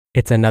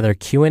It's another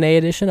Q&A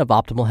edition of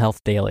Optimal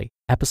Health Daily,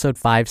 episode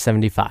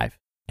 575,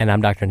 and I'm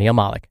Dr. Neil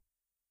Malik.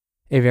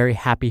 A very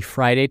happy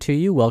Friday to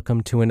you. Welcome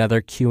to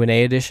another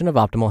Q&A edition of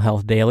Optimal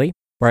Health Daily,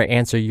 where I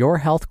answer your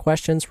health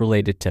questions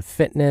related to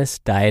fitness,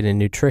 diet, and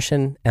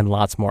nutrition, and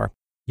lots more.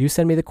 You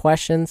send me the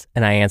questions,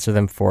 and I answer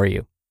them for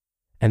you.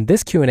 And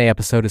this Q&A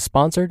episode is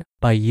sponsored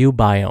by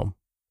uBiome.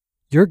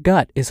 Your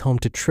gut is home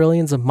to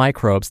trillions of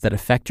microbes that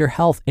affect your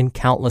health in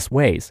countless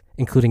ways,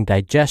 including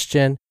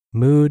digestion,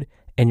 mood,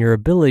 and your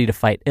ability to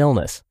fight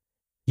illness.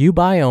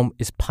 uBiome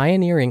is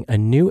pioneering a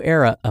new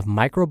era of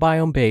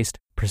microbiome-based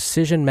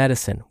precision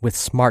medicine with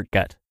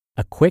SmartGut,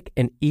 a quick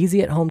and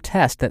easy-at-home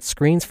test that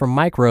screens for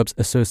microbes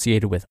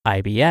associated with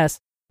IBS,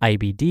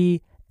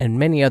 IBD, and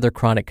many other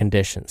chronic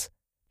conditions.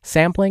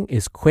 Sampling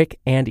is quick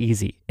and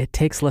easy. It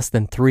takes less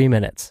than 3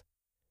 minutes.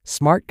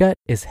 SmartGut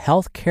is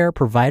healthcare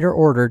provider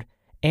ordered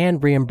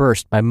and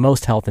reimbursed by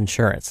most health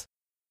insurance.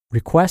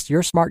 Request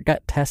your SmartGut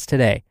test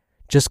today.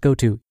 Just go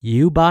to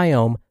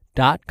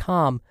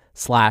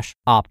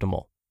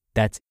ubiome.com/optimal.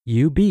 That's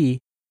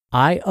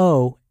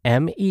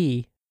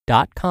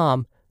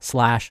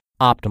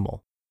ubiome.com/optimal.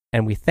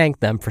 And we thank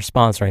them for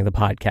sponsoring the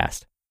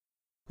podcast.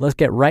 Let's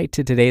get right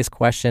to today's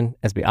question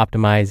as we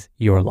optimize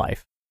your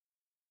life.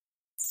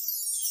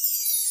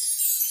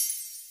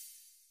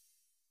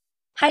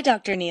 Hi,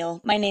 Dr.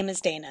 Neil. My name is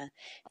Dana.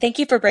 Thank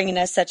you for bringing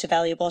us such a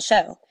valuable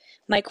show.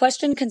 My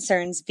question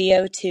concerns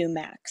VO2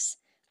 max.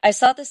 I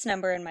saw this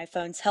number in my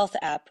phone's health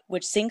app,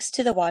 which syncs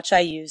to the watch I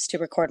use to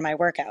record my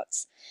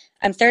workouts.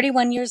 I'm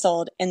 31 years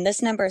old, and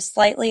this number is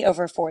slightly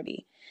over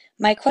 40.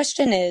 My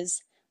question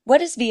is, what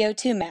is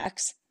VO2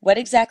 max? What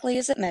exactly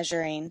is it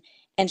measuring?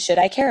 And should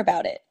I care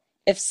about it?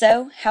 If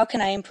so, how can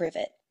I improve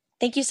it?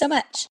 Thank you so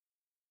much.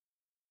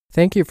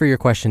 Thank you for your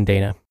question,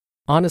 Dana.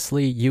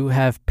 Honestly, you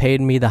have paid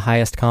me the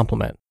highest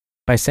compliment.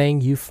 By saying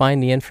you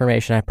find the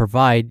information I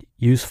provide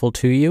useful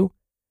to you,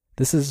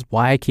 this is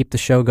why I keep the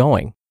show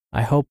going.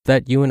 I hope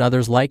that you and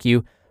others like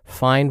you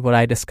find what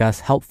I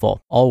discuss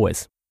helpful,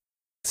 always.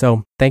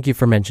 So thank you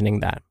for mentioning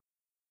that.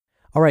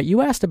 All right,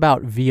 you asked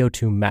about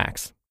VO2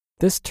 max.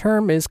 This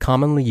term is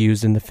commonly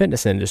used in the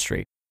fitness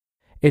industry.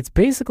 It's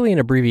basically an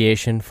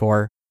abbreviation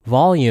for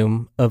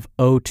volume of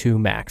O2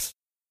 max,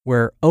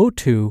 where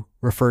O2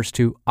 refers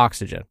to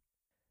oxygen.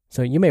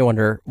 So you may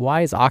wonder,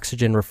 why is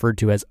oxygen referred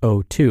to as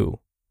O2?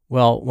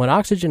 Well, when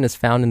oxygen is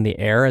found in the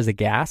air as a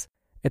gas,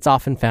 it's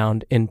often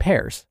found in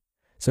pairs.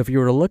 So if you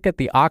were to look at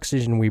the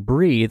oxygen we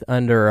breathe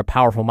under a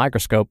powerful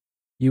microscope,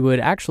 you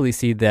would actually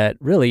see that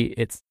really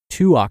it's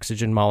two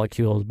oxygen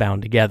molecules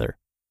bound together.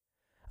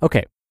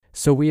 Okay,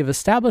 so we have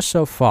established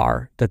so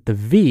far that the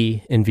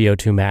V in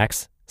VO2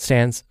 max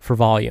stands for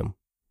volume,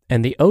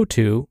 and the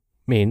O2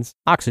 means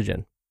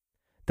oxygen.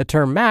 The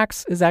term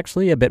max is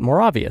actually a bit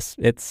more obvious.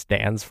 It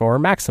stands for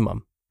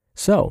maximum.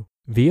 So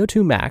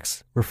VO2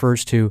 max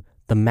refers to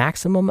the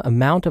maximum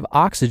amount of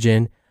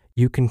oxygen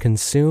you can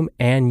consume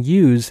and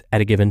use at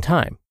a given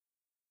time.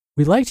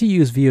 We like to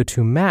use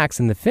VO2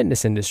 max in the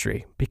fitness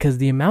industry because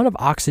the amount of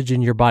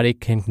oxygen your body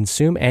can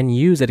consume and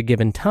use at a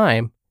given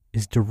time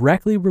is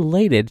directly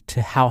related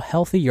to how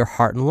healthy your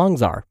heart and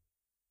lungs are.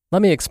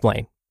 Let me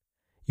explain.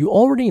 You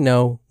already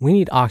know we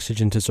need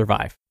oxygen to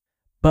survive,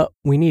 but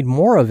we need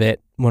more of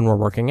it when we're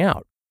working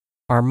out.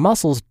 Our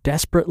muscles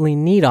desperately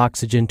need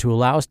oxygen to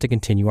allow us to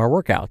continue our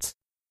workouts.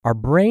 Our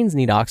brains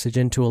need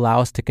oxygen to allow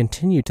us to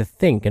continue to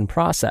think and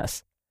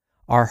process.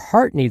 Our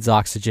heart needs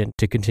oxygen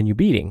to continue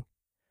beating.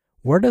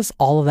 Where does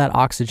all of that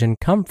oxygen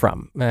come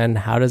from, and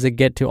how does it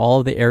get to all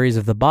of the areas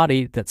of the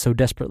body that so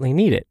desperately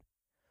need it?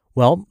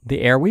 Well,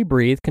 the air we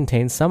breathe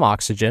contains some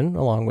oxygen,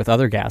 along with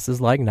other gases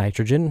like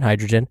nitrogen and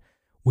hydrogen,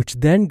 which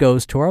then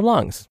goes to our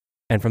lungs,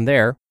 and from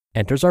there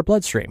enters our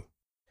bloodstream.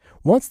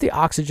 Once the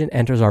oxygen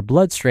enters our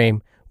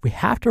bloodstream, we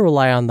have to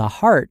rely on the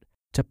heart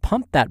to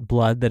pump that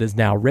blood that is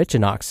now rich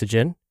in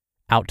oxygen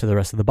out to the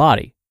rest of the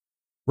body.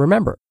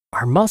 Remember,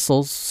 our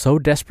muscles so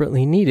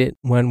desperately need it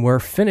when we're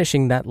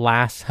finishing that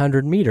last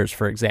 100 meters,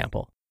 for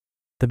example.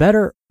 The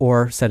better,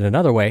 or said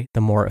another way,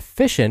 the more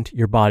efficient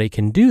your body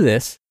can do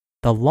this,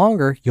 the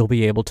longer you'll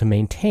be able to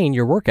maintain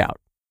your workout.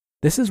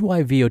 This is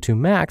why VO2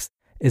 max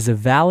is a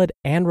valid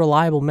and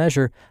reliable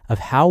measure of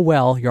how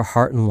well your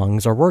heart and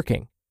lungs are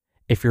working.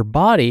 If your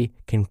body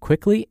can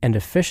quickly and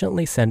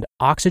efficiently send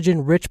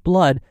oxygen-rich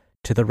blood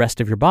to the rest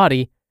of your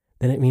body,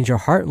 then it means your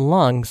heart and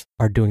lungs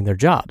are doing their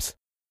jobs.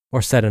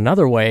 Or said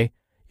another way,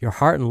 your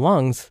heart and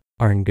lungs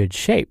are in good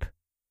shape.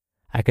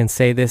 I can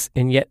say this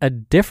in yet a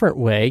different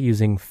way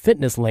using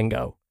fitness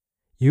lingo.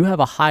 You have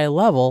a high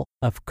level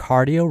of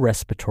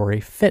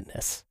cardiorespiratory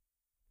fitness.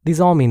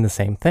 These all mean the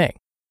same thing.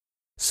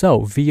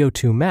 So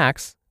VO2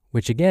 max,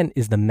 which again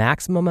is the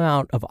maximum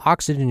amount of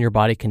oxygen your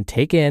body can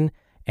take in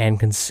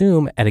and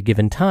consume at a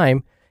given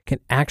time,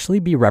 can actually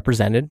be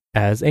represented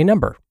as a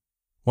number.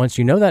 Once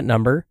you know that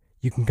number,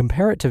 you can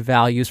compare it to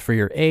values for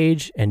your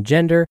age and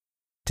gender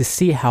to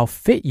see how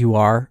fit you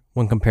are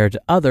when compared to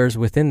others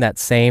within that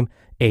same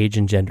age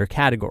and gender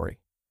category.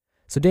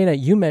 So Dana,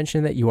 you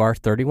mentioned that you are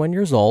 31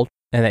 years old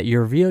and that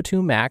your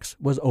VO2 max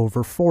was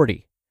over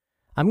 40.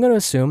 I'm going to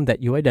assume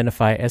that you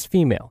identify as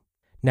female.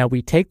 Now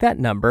we take that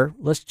number,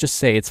 let's just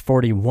say it's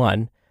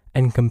 41,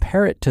 and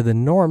compare it to the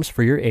norms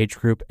for your age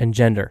group and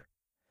gender.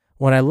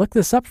 When I look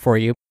this up for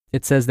you,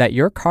 it says that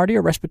your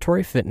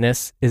cardiorespiratory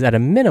fitness is at a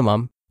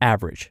minimum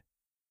average.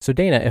 So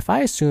Dana, if I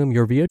assume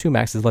your VO2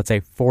 max is, let's say,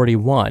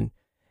 41,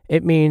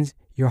 it means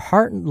your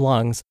heart and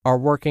lungs are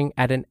working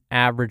at an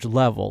average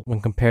level when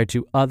compared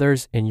to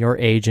others in your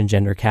age and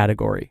gender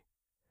category.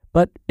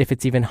 But if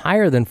it's even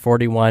higher than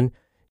 41,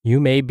 you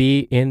may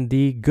be in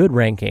the good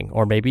ranking,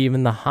 or maybe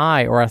even the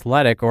high or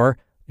athletic, or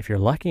if you're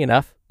lucky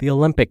enough, the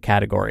Olympic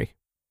category.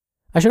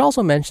 I should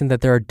also mention that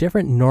there are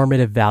different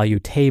normative value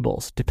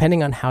tables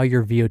depending on how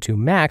your VO2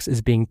 max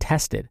is being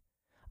tested.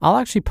 I'll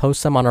actually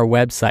post some on our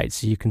website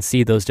so you can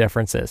see those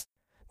differences.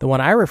 The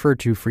one I refer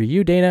to for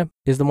you, Dana,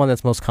 is the one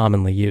that's most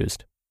commonly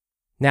used.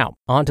 Now,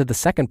 on to the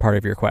second part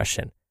of your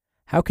question.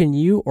 How can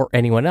you or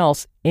anyone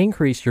else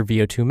increase your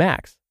VO2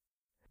 max?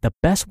 The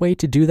best way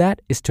to do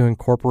that is to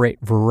incorporate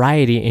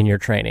variety in your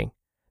training.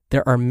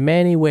 There are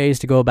many ways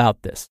to go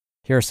about this.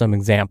 Here are some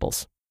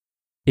examples.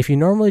 If you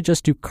normally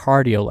just do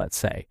cardio, let's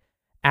say,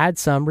 add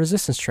some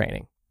resistance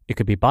training. It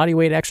could be body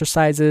weight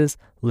exercises,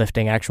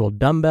 lifting actual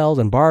dumbbells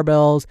and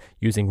barbells,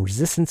 using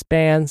resistance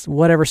bands,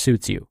 whatever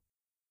suits you.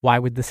 Why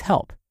would this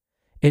help?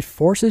 It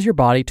forces your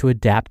body to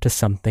adapt to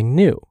something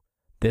new.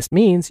 This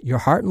means your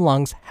heart and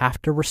lungs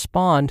have to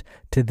respond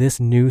to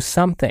this new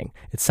something.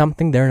 It's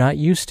something they're not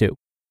used to.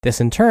 This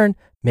in turn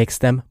makes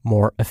them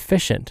more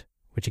efficient,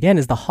 which again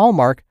is the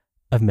hallmark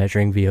of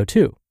measuring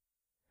VO2.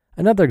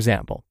 Another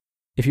example,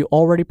 if you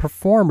already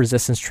perform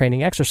resistance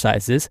training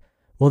exercises,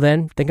 well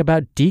then think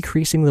about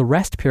decreasing the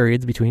rest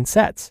periods between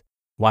sets.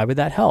 Why would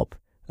that help?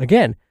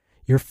 Again,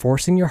 you're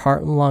forcing your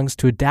heart and lungs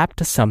to adapt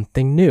to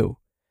something new.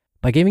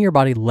 By giving your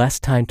body less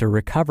time to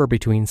recover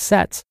between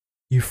sets,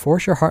 you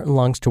force your heart and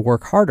lungs to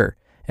work harder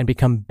and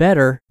become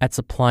better at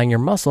supplying your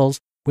muscles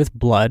with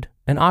blood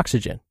and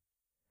oxygen.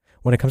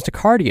 When it comes to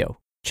cardio,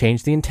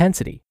 change the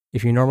intensity.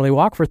 If you normally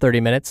walk for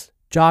 30 minutes,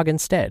 jog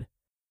instead.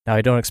 Now,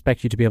 I don't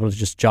expect you to be able to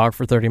just jog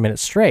for 30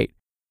 minutes straight.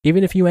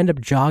 Even if you end up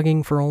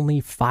jogging for only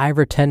 5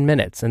 or 10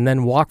 minutes and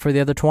then walk for the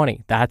other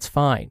 20, that's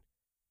fine.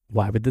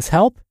 Why would this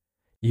help?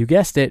 You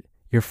guessed it,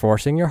 you're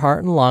forcing your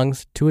heart and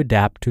lungs to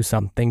adapt to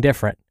something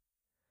different.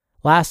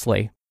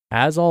 Lastly,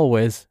 as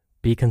always,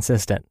 be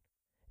consistent.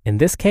 In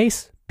this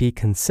case, be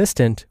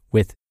consistent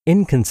with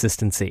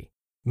inconsistency,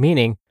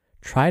 meaning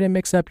try to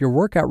mix up your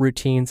workout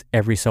routines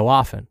every so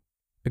often.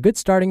 A good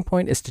starting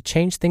point is to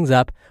change things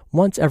up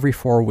once every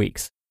 4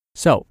 weeks.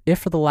 So, if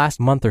for the last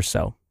month or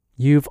so,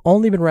 you've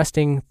only been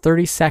resting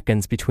 30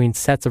 seconds between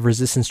sets of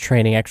resistance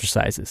training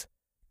exercises,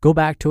 go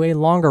back to a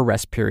longer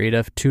rest period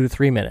of 2 to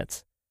 3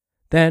 minutes.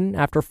 Then,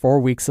 after 4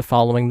 weeks of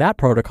following that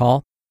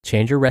protocol,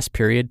 change your rest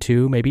period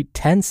to maybe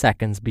 10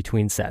 seconds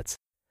between sets.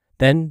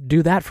 Then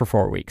do that for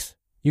 4 weeks.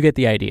 You get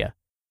the idea.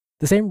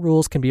 The same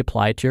rules can be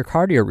applied to your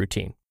cardio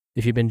routine.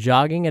 If you've been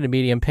jogging at a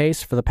medium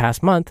pace for the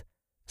past month,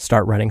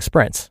 start running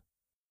sprints.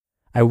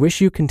 I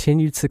wish you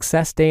continued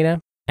success,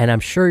 Dana, and I'm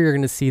sure you're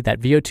going to see that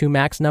VO2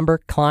 max number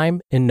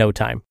climb in no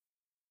time.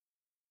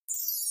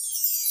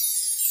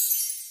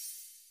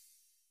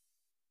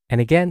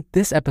 And again,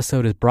 this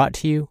episode is brought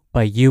to you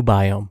by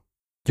uBiome.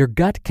 Your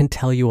gut can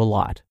tell you a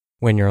lot.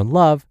 When you're in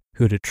love,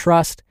 who to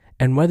trust,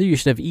 and whether you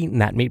should have eaten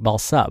that meatball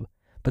sub.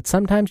 But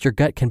sometimes your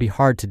gut can be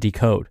hard to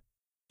decode.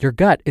 Your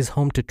gut is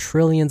home to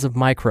trillions of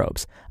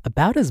microbes,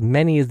 about as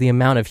many as the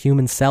amount of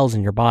human cells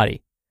in your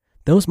body.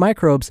 Those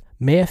microbes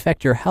may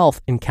affect your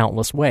health in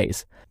countless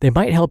ways. They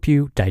might help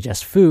you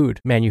digest food,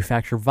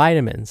 manufacture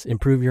vitamins,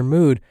 improve your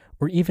mood,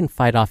 or even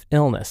fight off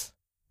illness.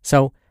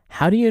 So,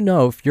 how do you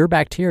know if your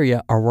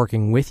bacteria are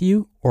working with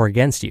you or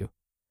against you?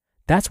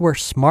 That's where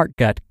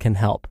SmartGut can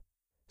help.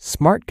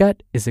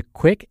 SmartGut is a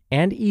quick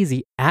and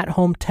easy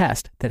at-home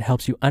test that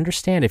helps you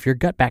understand if your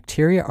gut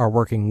bacteria are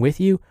working with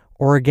you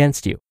or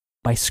against you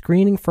by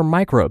screening for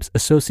microbes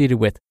associated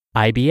with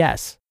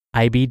IBS,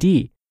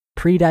 IBD,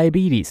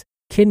 prediabetes,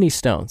 kidney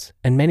stones,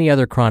 and many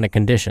other chronic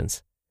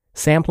conditions.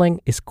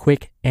 Sampling is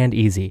quick and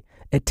easy.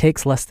 It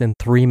takes less than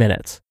 3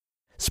 minutes.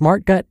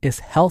 SmartGut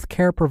is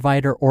healthcare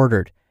provider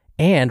ordered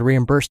and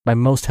reimbursed by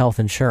most health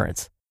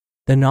insurance.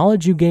 The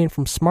knowledge you gain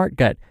from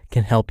SmartGut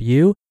can help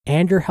you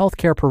and your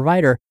healthcare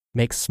provider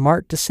make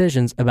smart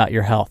decisions about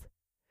your health.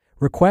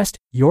 Request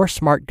your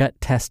SmartGut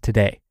test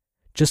today.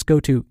 Just go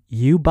to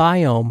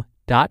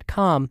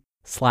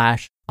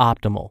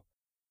ubiome.com/optimal.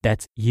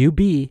 That's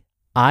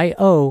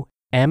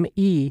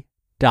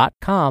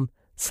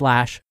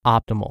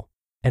ubiome.com/optimal.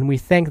 And we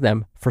thank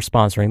them for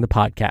sponsoring the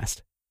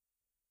podcast.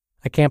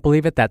 I can't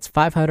believe it. That's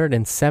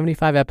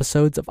 575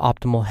 episodes of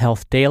Optimal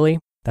Health Daily.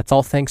 That's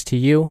all thanks to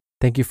you.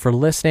 Thank you for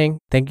listening.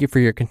 Thank you for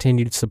your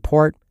continued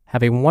support.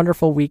 Have a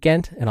wonderful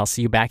weekend, and I'll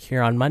see you back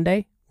here on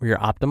Monday where your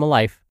optimal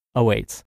life awaits.